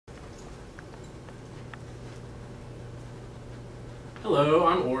Hello,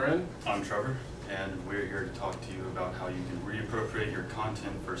 I'm Oren. I'm Trevor, and we're here to talk to you about how you can reappropriate your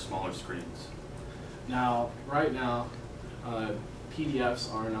content for smaller screens. Now, right now,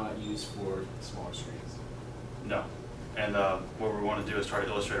 PDFs are not used for smaller screens. No. And what we want to do is try to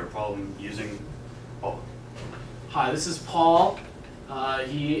illustrate our problem using Paul. Hi, this is Paul.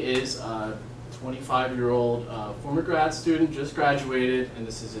 He is a 25-year-old former grad student, just graduated, and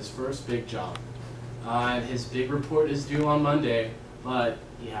this is his first big job. And his big report is due on Monday, but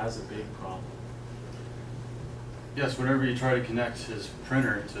he has a big problem. Yes, whenever you try to connect his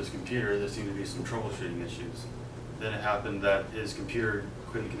printer to his computer, there seem to be some troubleshooting issues. Then it happened that his computer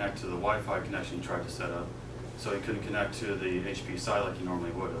couldn't connect to the Wi-Fi connection he tried to set up, so he couldn't connect to the HP site like he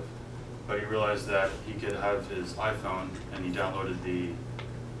normally would have. But he realized that he could have his iPhone, and he downloaded the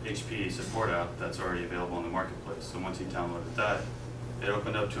HP support app that's already available in the marketplace. So once he downloaded that, it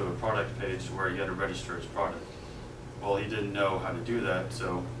opened up to a product page where he had to register his product. Well, he didn't know how to do that,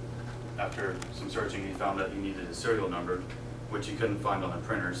 so after some searching, he found that he needed a serial number, which he couldn't find on the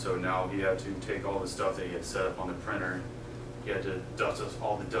printer. So now he had to take all the stuff that he had set up on the printer. He had to dust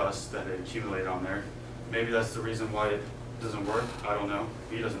all the dust that had accumulated on there. Maybe that's the reason why it doesn't work. I don't know.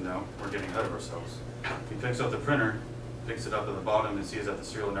 He doesn't know. We're getting ahead of ourselves. He picks up the printer, picks it up at the bottom, and sees that the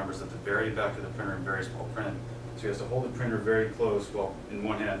serial number is at the very back of the printer in very small print. So he has to hold the printer very close in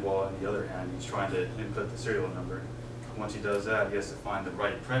one hand, while in the other hand he's trying to input the serial number. Once he does that, he has to find the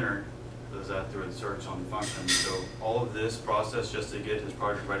right printer. Does that through a search on the function. So all of this process just to get his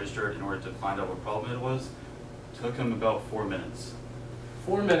project registered in order to find out what problem it was took him about 4 minutes.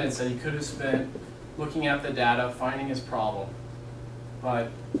 4 minutes that he could have spent looking at the data, finding his problem, but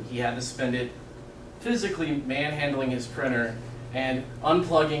he had to spend it physically manhandling his printer and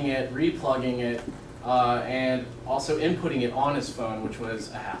unplugging it, replugging it, and also inputting it on his phone, which was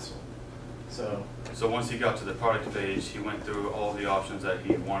a hassle. So once he got to the product page, he went through all the options that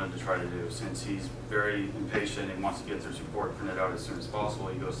he wanted to try to do. Since he's very impatient and wants to get their support printed out as soon as possible,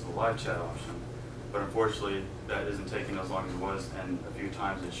 he goes to the live chat option. But unfortunately, that isn't taking as long as it was, and a few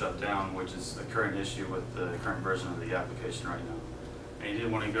times it shut down, which is a current issue with the current version of the application right now. And he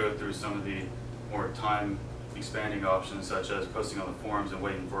didn't want to go through some of the more time-expanding options, such as posting on the forums and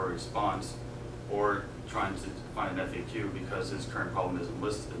waiting for a response, or trying to find an FAQ because his current problem isn't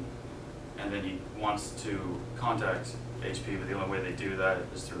listed. And then he wants to contact HP, but the only way they do that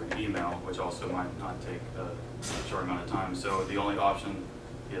is through an email, which also might not take a short amount of time. So the only option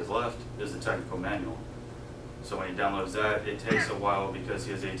he has left is the technical manual. So when he downloads that, it takes a while because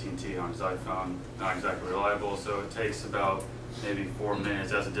he has AT&T on his iPhone, not exactly reliable, so it takes about maybe 4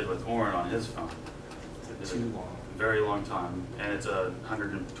 minutes, as it did with Oren on his phone. It's Too long. Very long time, and it's a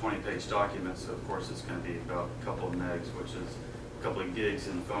 120-page document, so of course it's going to be about a couple of megs, which is a couple of gigs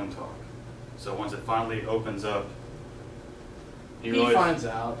in phone talk. So once it finally opens up, He finds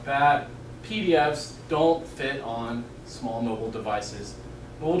out that PDFs don't fit on small mobile devices.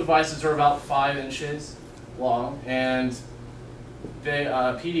 Mobile devices are about 5 inches long, and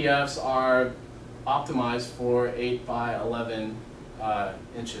PDFs are optimized for 8 by 11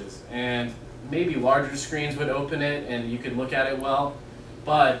 inches. And maybe larger screens would open it and you could look at it well,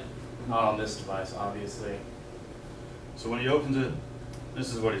 but not on this device, obviously. So when he opens it,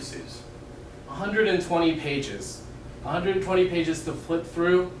 this is what he sees. 120 pages. 120 pages to flip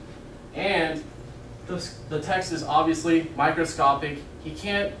through, and the text is obviously microscopic. He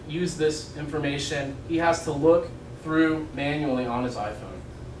can't use this information. He has to look through manually on his iPhone.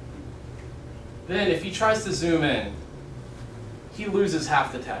 Then if he tries to zoom in, he loses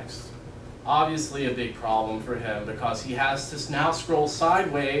half the text. Obviously a big problem for him because he has to now scroll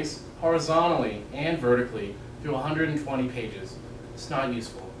sideways, horizontally, and vertically through 120 pages. It's not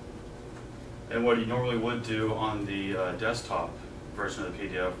useful. And what he normally would do on the desktop version of the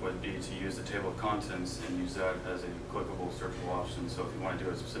PDF would be to use the table of contents and use that as a clickable, searchable option. So if you want to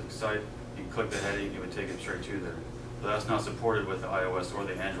do a specific site, you click the heading, it would take it straight to there. But that's not supported with the iOS or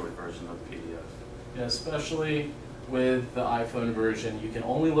the Android version of the PDF. Yeah, especially with the iPhone version, you can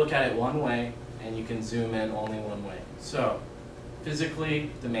only look at it one way, and you can zoom in only one way. So, physically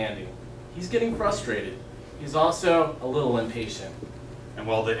demanding. He's getting frustrated. He's also a little impatient. And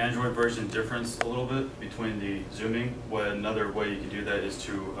while the Android version differs a little bit between the zooming, another way you can do that is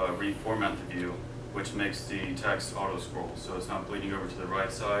to reformat the view, which makes the text auto-scroll. So it's not bleeding over to the right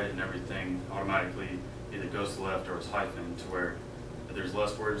side and everything automatically either goes to the left or is hyphened to where there's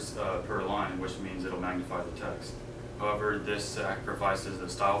less words per line, which means it'll magnify the text. However, this sacrifices the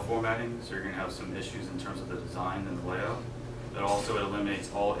style formatting, so you're going to have some issues in terms of the design and the layout. It also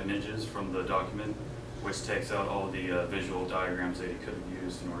eliminates all images from the document, which takes out all the visual diagrams that you could have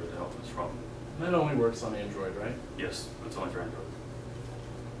used in order to help this problem. That only works on Android, right? Yes, that's only for Android.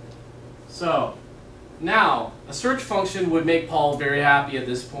 So now a search function would make Paul very happy at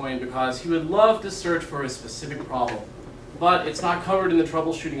this point because he would love to search for a specific problem, but it's not covered in the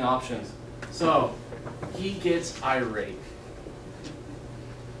troubleshooting options. So he gets irate.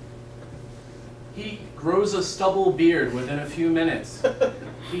 He grows a stubble beard within a few minutes.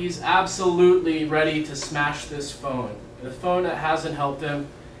 He's absolutely ready to smash this phone. The phone that hasn't helped him,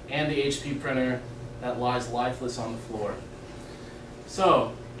 and the HP printer that lies lifeless on the floor.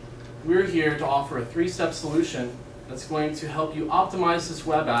 So, we're here to offer a 3-step solution that's going to help you optimize this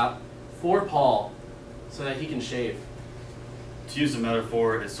web app for Paul so that he can shave. To use a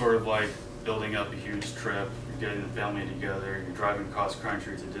metaphor, it's sort of like building up a huge trip. You're getting the family together, you're driving cross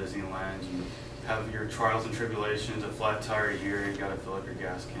country to Disneyland, you have your trials and tribulations, a flat tire here, you gotta fill up your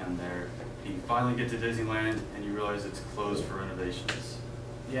gas can there. You finally get to Disneyland and you realize it's closed for renovations.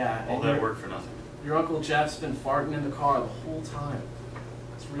 Yeah. All that work for nothing. Your Uncle Jeff's been farting in the car the whole time.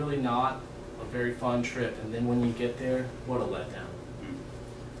 It's really not a very fun trip, and then when you get there, what a letdown.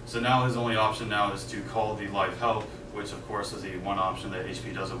 So now his only option now is to call the live help, which of course is the one option that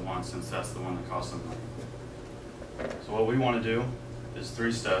HP doesn't want since that's the one that costs them money. So what we want to do is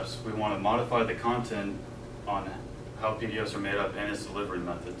 3 steps. We want to modify the content on how PDFs are made up and its delivery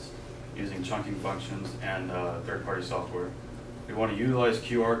methods using chunking functions and third-party software. We want to utilize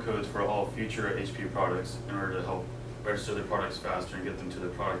QR codes for all future HP products in order to help register their products faster and get them to the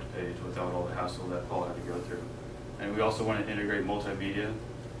product page without all the hassle that Paul had to go through. And we also want to integrate multimedia,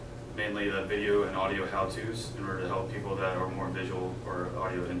 mainly the video and audio how-tos, in order to help people that are more visual or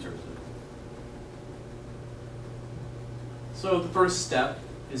audio interested. So the first step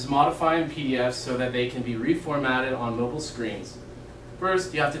is modifying PDFs so that they can be reformatted on mobile screens.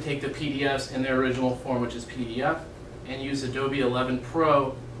 First, you have to take the PDFs in their original form, which is PDF, and use Adobe 11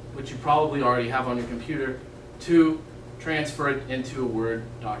 Pro, which you probably already have on your computer, to transfer it into a Word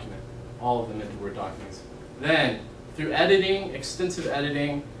document, all of them into Word documents. Then, through editing, extensive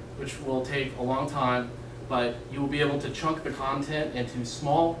editing, which will take a long time, but you will be able to chunk the content into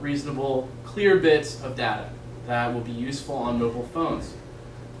small, reasonable, clear bits of data that will be useful on mobile phones.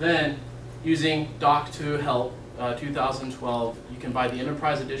 Then, using Doc2Help 2012, you can buy the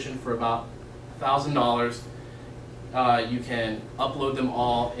Enterprise Edition for about $1,000. You can upload them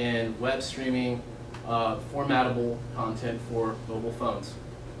all in web streaming, formattable content for mobile phones.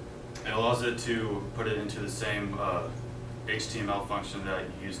 It allows it to put it into the same HTML function that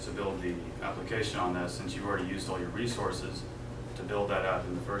you used to build the application on that, since you've already used all your resources to build that app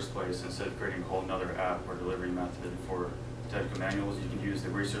in the first place. Instead of creating a whole another app or delivery method for technical manuals, you can use the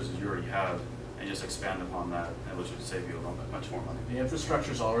resources you already have and just expand upon that, which would save you a little bit much more money. The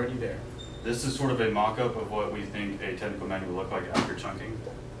infrastructure is already there. This is sort of a mock-up of what we think a technical manual would look like after chunking.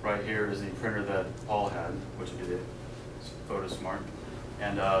 Right here is the printer that Paul had, which is a PhotoSmart.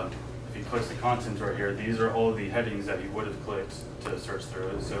 And if he clicks the contents right here, these are all of the headings that he would have clicked to search through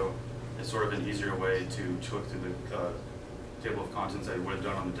it. So it's sort of an easier way to look through the table of contents that he would have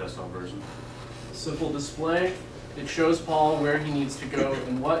done on the desktop version. Simple display. It shows Paul where he needs to go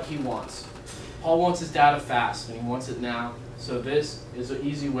and what he wants. Paul wants his data fast, and he wants it now. So this is an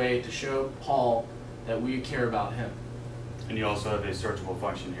easy way to show Paul that we care about him. And you also have a searchable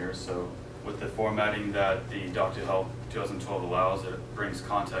function here. So with the formatting that the Doc2Help 2012 allows, it brings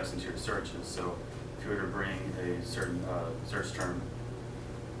context into your searches. So if you were to bring a certain search term,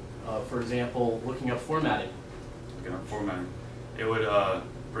 for example, looking up formatting. Looking up formatting, it would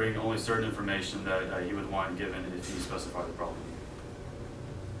bring only certain information that you would want given if you specify the problem.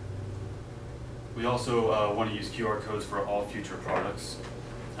 We also want to use QR codes for all future products.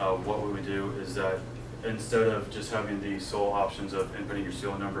 What we would do is that instead of just having the sole options of inputting your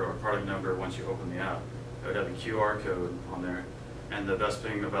serial number or product number once you open the app, it would have a QR code on there. And the best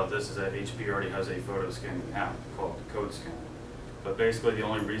thing about this is that HP already has a photo scanning app called Code Scan. But basically the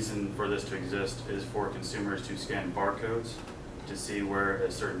only reason for this to exist is for consumers to scan barcodes to see where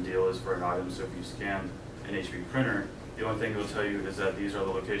a certain deal is for an item. So if you scan an HP printer, the only thing it will tell you is that these are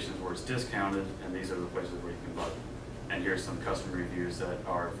the locations where it's discounted and these are the places where you can buy it. And here's some customer reviews that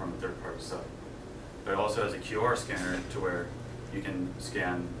are from a third-party site. But it also has a QR scanner to where you can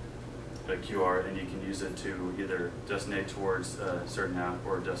scan a QR and you can use it to either destinate towards a certain app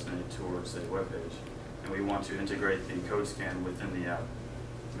or destinate towards a web page. And we want to integrate the code scan within the app,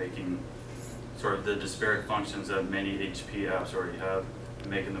 making sort of the disparate functions that many HP apps already have, and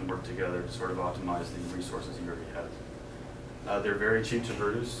making them work together to sort of optimize the resources you already have. They're very cheap to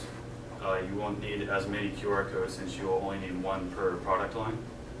produce. You won't need as many QR codes since you will only need one per product line,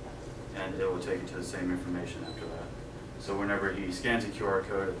 and it will take you to the same information after that. So whenever he scans a QR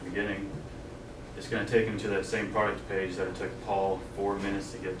code at the beginning, it's going to take him to that same product page that it took Paul 4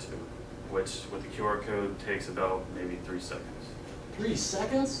 minutes to get to. which with the QR code takes about maybe 3 seconds. 3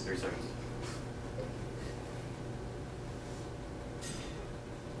 seconds? 3 seconds.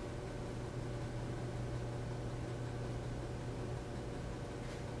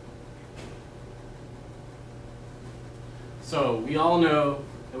 So we all know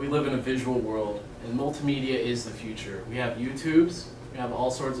that we live in a visual world, and multimedia is the future. We have YouTubes, we have all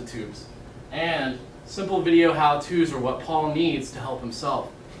sorts of tubes. And simple video how-tos are what Paul needs to help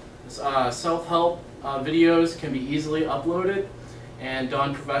himself. Self-help videos can be easily uploaded and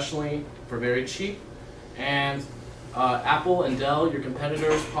done professionally for very cheap. And Apple and Dell, your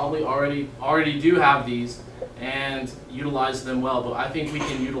competitors, probably already do have these and utilize them well, but I think we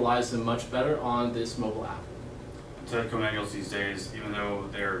can utilize them much better on this mobile app. Technical manuals these days, even though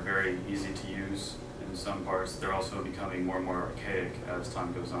they're very easy to use in some parts, they're also becoming more and more archaic as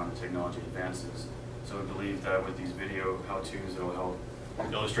time goes on and technology advances. So I believe that with these video how-tos, it'll help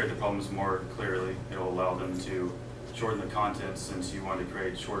illustrate the problems more clearly. It'll allow them to shorten the content, since you want to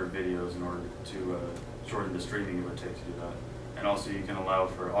create shorter videos in order to shorten the streaming it would take to do that. And also you can allow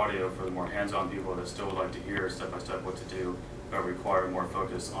for audio for the more hands-on people that still would like to hear step-by-step what to do, but require more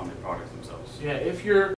focus on the product themselves. Yeah, if you're